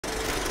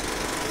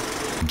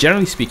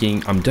Generally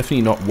speaking, I'm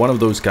definitely not one of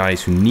those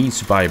guys who needs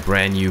to buy a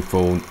brand new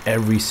phone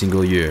every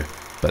single year,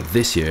 but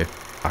this year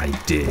I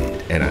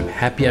did, and I'm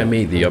happy I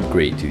made the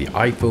upgrade to the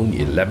iPhone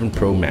 11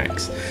 Pro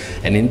Max.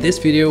 And in this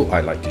video,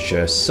 I'd like to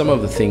share some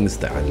of the things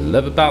that I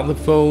love about the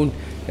phone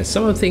and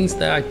some of the things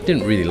that I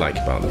didn't really like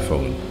about the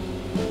phone.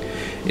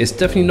 It's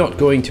definitely not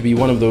going to be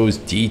one of those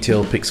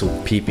detailed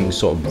pixel peeping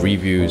sort of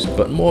reviews,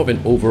 but more of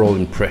an overall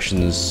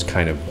impressions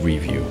kind of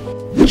review.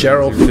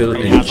 Gerald, Phil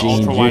and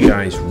Gene, you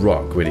guys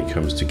rock when it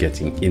comes to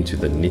getting into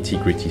the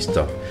nitty-gritty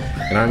stuff,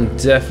 and I'm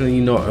definitely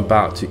not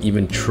about to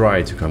even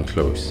try to come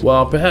close.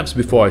 Well, perhaps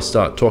before I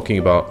start talking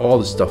about all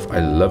the stuff I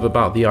love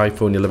about the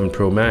iPhone 11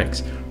 Pro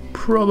Max,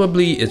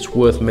 probably it's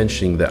worth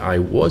mentioning that I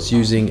was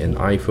using an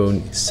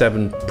iPhone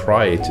 7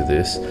 prior to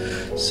this.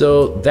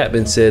 So that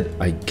being said,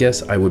 I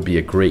guess I would be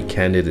a great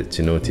candidate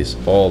to notice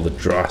all the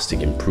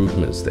drastic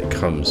improvements that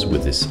comes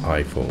with this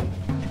iPhone.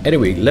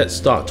 Anyway, let's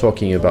start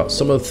talking about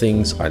some of the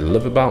things I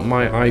love about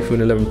my iPhone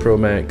 11 Pro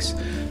Max.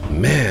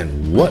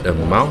 Man, what a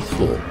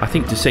mouthful. I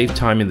think to save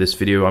time in this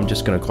video, I'm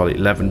just going to call it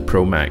 11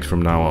 Pro Max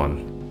from now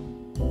on.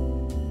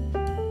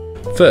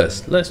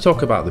 First, let's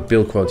talk about the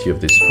build quality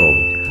of this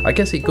phone. I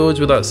guess it goes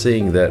without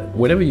saying that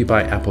whenever you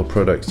buy Apple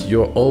products,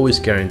 you're always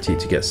guaranteed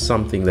to get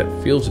something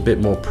that feels a bit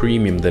more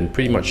premium than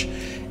pretty much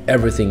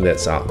everything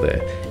that's out there.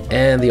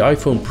 And the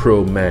iPhone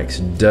Pro Max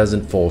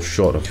doesn't fall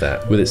short of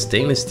that. With its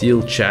stainless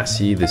steel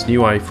chassis, this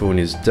new iPhone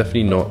is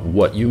definitely not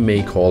what you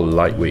may call a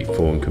lightweight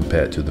phone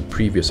compared to the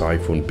previous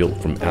iPhone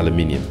built from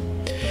aluminium.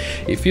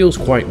 It feels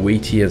quite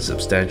weighty and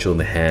substantial in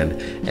the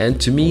hand, and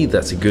to me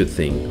that's a good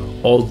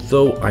thing.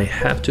 Although I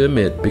have to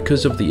admit,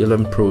 because of the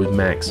 11 Pro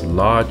Max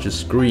larger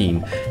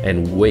screen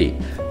and weight,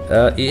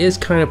 it is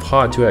kind of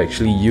hard to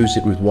actually use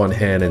it with one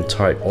hand and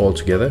type all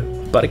together.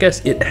 But I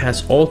guess it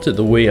has altered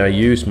the way I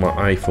use my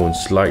iPhone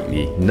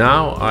slightly.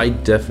 Now I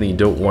definitely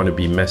don't want to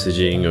be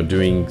messaging or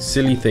doing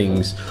silly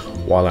things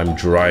while I'm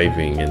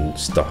driving and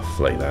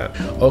stuff like that.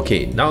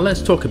 Okay, now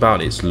let's talk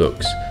about its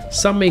looks.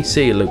 Some may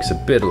say it looks a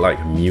bit like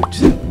a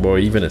mutant, or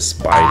even a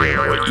spider,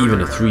 or even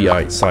a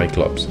three-eyed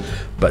cyclops.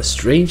 But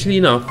strangely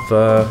enough,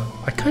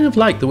 I kind of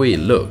like the way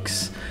it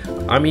looks.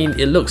 I mean,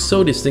 it looks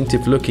so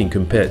distinctive looking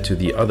compared to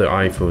the other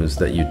iPhones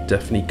that you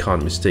definitely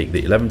can't mistake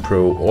the 11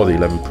 Pro or the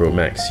 11 Pro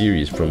Max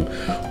series from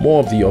more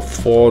of the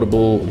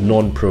affordable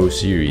non-Pro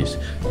series.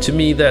 To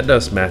me, that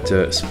does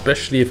matter,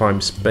 especially if I'm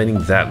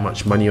spending that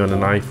much money on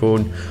an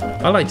iPhone.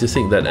 I like to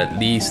think that at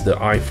least the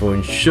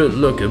iPhone should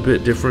look a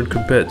bit different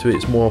compared to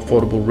its more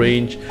affordable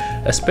range,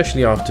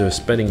 especially after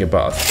spending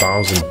about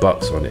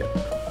 $1,000 on it.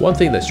 One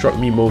thing that struck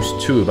me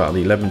most too about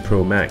the 11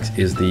 Pro Max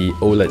is the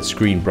OLED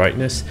screen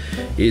brightness.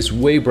 It's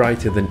way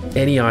brighter than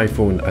any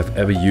iPhone I've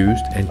ever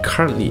used, and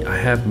currently I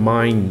have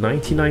mine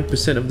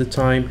 99% of the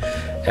time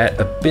at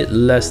a bit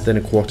less than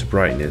a quarter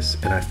brightness,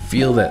 and I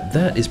feel that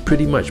that is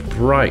pretty much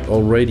bright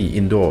already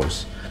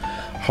indoors.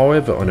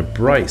 However, on a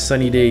bright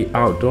sunny day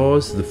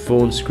outdoors, the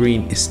phone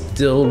screen is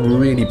still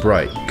really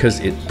bright because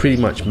it pretty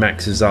much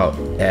maxes out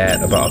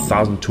at about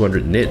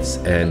 1200 nits,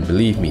 and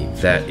believe me,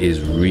 that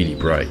is really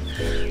bright.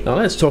 Now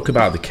let's talk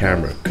about the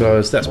camera,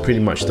 because that's pretty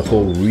much the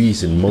whole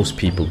reason most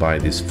people buy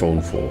this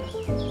phone for.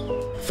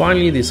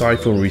 Finally, this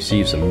iPhone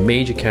receives a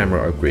major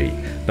camera upgrade.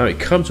 Now it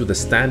comes with a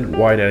standard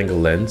wide-angle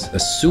lens, a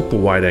super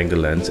wide-angle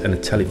lens and a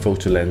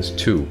telephoto lens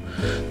too.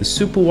 The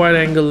super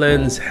wide-angle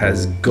lens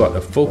has got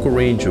a focal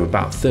range of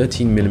about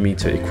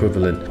 13mm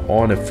equivalent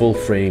on a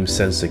full-frame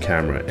sensor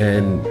camera,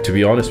 and to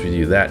be honest with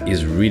you, that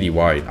is really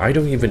wide. I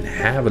don't even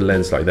have a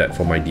lens like that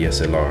for my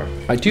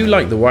DSLR. I do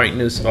like the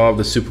wideness of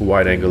the super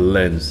wide-angle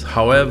lens,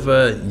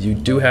 however, you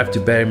do have to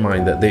bear in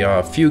mind that there are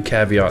a few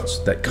caveats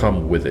that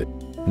come with it.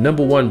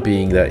 Number one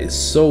being that it's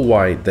so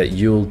wide that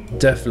you'll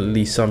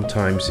definitely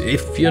sometimes,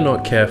 if you're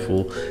not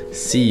careful,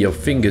 see your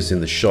fingers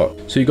in the shot.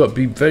 So you got to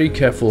be very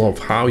careful of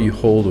how you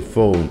hold the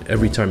phone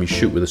every time you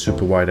shoot with a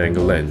super wide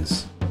angle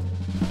lens.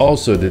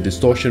 Also, the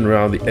distortion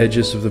around the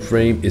edges of the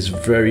frame is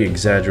very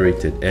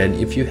exaggerated, and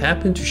if you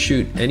happen to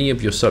shoot any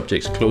of your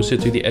subjects closer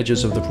to the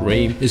edges of the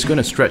frame, it's going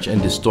to stretch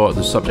and distort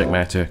the subject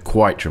matter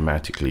quite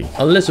dramatically.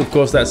 Unless of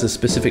course that's a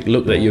specific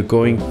look that you're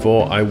going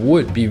for, I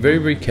would be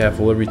very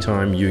careful every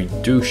time you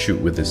do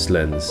shoot with this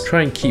lens.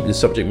 Try and keep the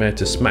subject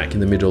matter smack in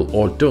the middle,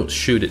 or don't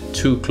shoot it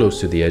too close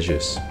to the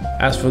edges.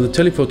 As for the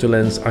telephoto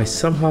lens, I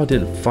somehow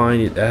didn't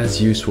find it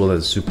as useful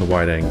as a super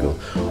wide angle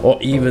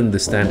or even the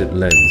standard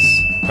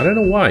lens. I don't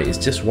know why, it's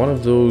just one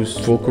of those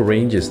focal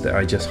ranges that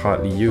I just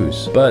hardly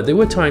use. But there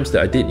were times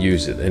that I did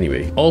use it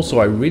anyway. Also,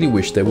 I really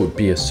wish there would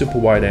be a super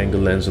wide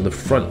angle lens on the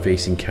front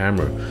facing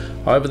camera.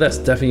 However, that's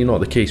definitely not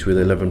the case with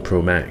 11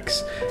 Pro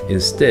Max.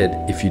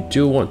 Instead, if you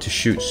do want to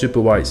shoot super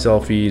wide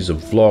selfies or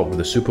vlog with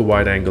a super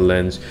wide angle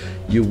lens,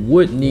 you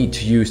would need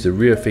to use the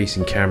rear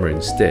facing camera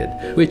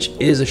instead, which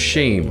is a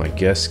shame I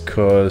guess,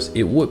 cause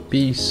it would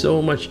be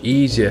so much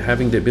easier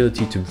having the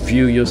ability to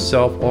view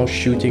yourself while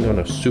shooting on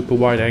a super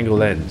wide angle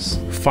lens.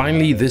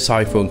 Finally, this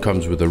iPhone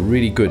comes with a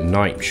really good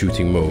night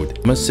shooting mode.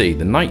 I must say,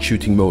 the night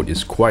shooting mode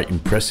is quite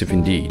impressive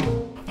indeed.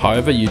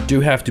 However, you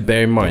do have to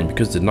bear in mind,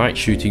 because the night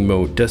shooting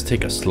mode does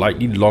take a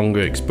slightly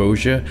longer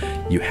exposure,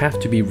 you have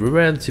to be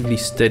relatively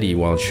steady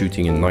while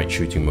shooting in night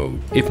shooting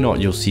mode. If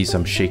not, you'll see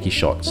some shaky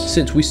shots.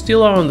 Since we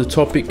still are on the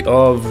topic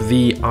of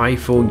the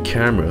iPhone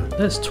camera,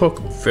 let's talk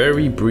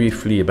very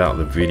briefly about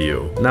the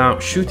video. Now,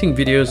 shooting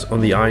videos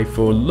on the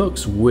iPhone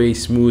looks way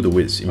smoother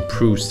with its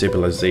improved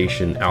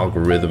stabilization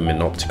algorithm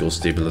and optical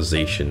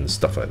stabilization,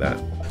 stuff like that.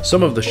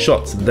 Some of the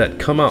shots that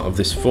come out of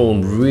this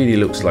phone really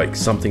looks like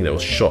something that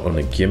was shot on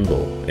a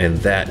gimbal, and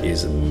that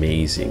is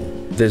amazing.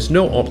 There's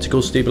no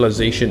optical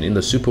stabilization in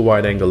the super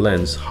wide angle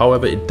lens,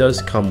 however it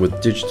does come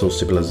with digital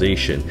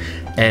stabilization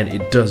and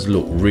it does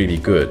look really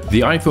good.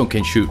 The iPhone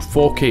can shoot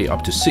 4K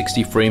up to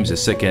 60 frames a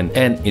second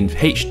and in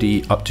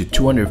HD up to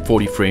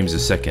 240 frames a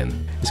second.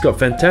 It's got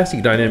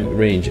fantastic dynamic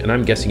range, and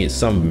I'm guessing it's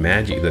some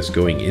magic that's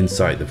going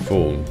inside the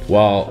phone.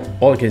 While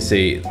all I can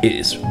say,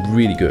 it's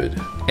really good.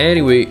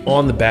 Anyway,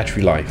 on the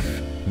battery life.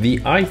 The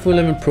iPhone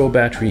 11 Pro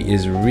battery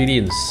is really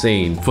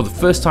insane. For the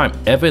first time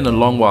ever in a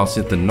long while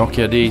since the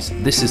Nokia days,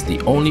 this is the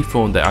only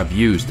phone that I've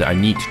used that I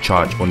need to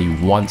charge only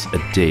once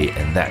a day,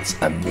 and that's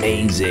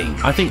amazing.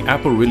 I think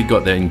Apple really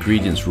got their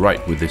ingredients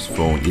right with this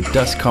phone. It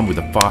does come with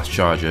a fast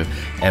charger,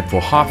 and for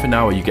half an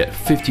hour you get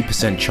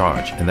 50%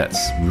 charge, and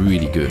that's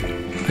really good.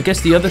 I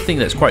guess the other thing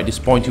that's quite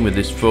disappointing with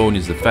this phone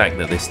is the fact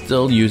that they're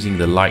still using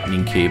the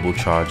lightning cable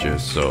charger,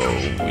 so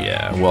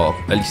yeah, well,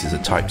 at least it's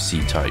a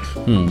Type-C type.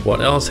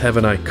 What else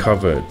haven't I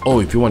covered?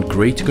 Oh, if you want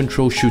greater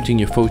control shooting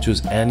your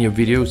photos and your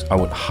videos, I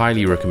would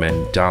highly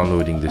recommend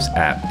downloading this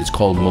app. It's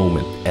called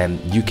Moment, and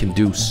you can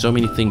do so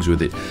many things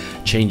with it.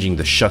 Changing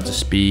the shutter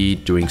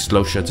speed, doing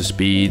slow shutter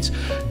speeds,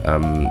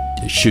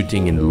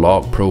 shooting in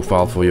log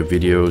profile for your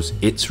videos.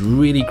 It's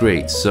really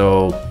great,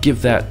 so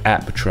give that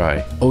app a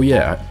try. Oh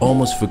yeah, I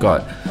almost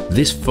forgot.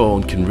 This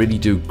phone can really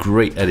do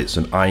great edits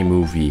on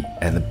iMovie,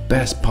 and the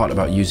best part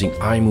about using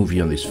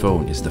iMovie on this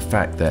phone is the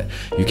fact that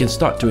you can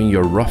start doing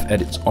your rough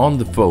edits on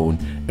the phone,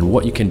 and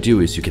what you can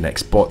do is you can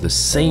export the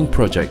same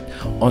project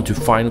onto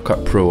Final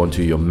Cut Pro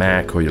onto your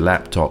Mac or your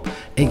laptop,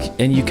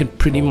 and you can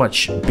pretty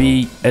much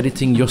be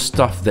editing your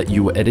stuff that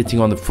you were editing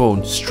on the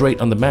phone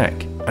straight on the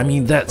Mac. I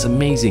mean, that's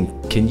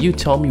amazing. Can you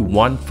tell me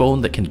one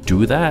phone that can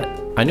do that?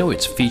 I know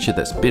it's a feature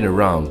that's been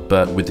around,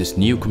 but with this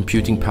new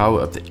computing power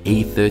of the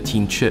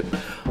A13 chip,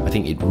 I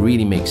think it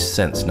really makes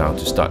sense now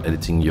to start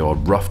editing your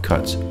rough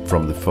cuts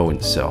from the phone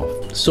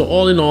itself. So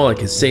all in all, I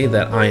can say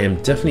that I am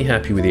definitely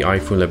happy with the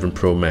iPhone 11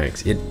 Pro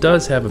Max. It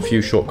does have a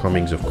few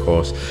shortcomings, of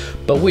course,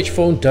 but which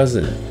phone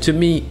doesn't? To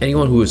me,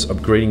 anyone who is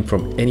upgrading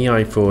from any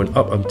iPhone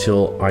up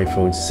until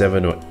iPhone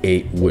 7 or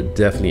 8 would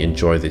definitely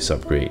enjoy this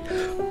upgrade.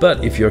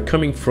 But if you're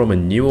coming from a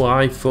newer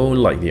iPhone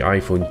like the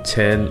iPhone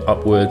 10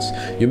 upwards,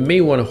 you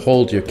may want to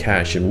hold your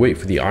cash and wait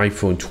for the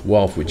iPhone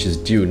 12, which is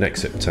due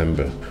next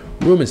September.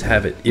 Rumors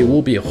have it, it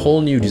will be a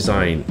whole new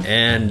design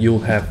and you'll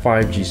have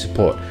 5G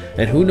support,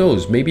 and who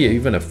knows, maybe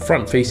even a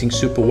front-facing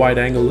super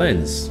wide-angle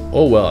lens.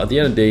 Oh well, at the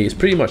end of the day, it's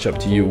pretty much up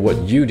to you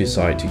what you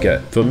decide to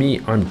get. For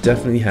me, I'm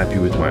definitely happy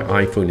with my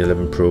iPhone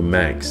 11 Pro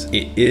Max.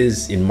 It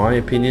is, in my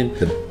opinion,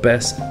 the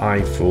best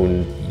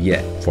iPhone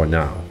yet for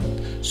now.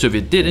 So if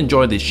you did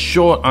enjoy this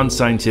short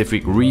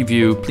unscientific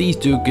review, please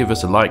do give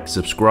us a like,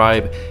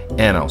 subscribe,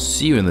 and I'll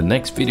see you in the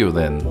next video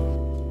then.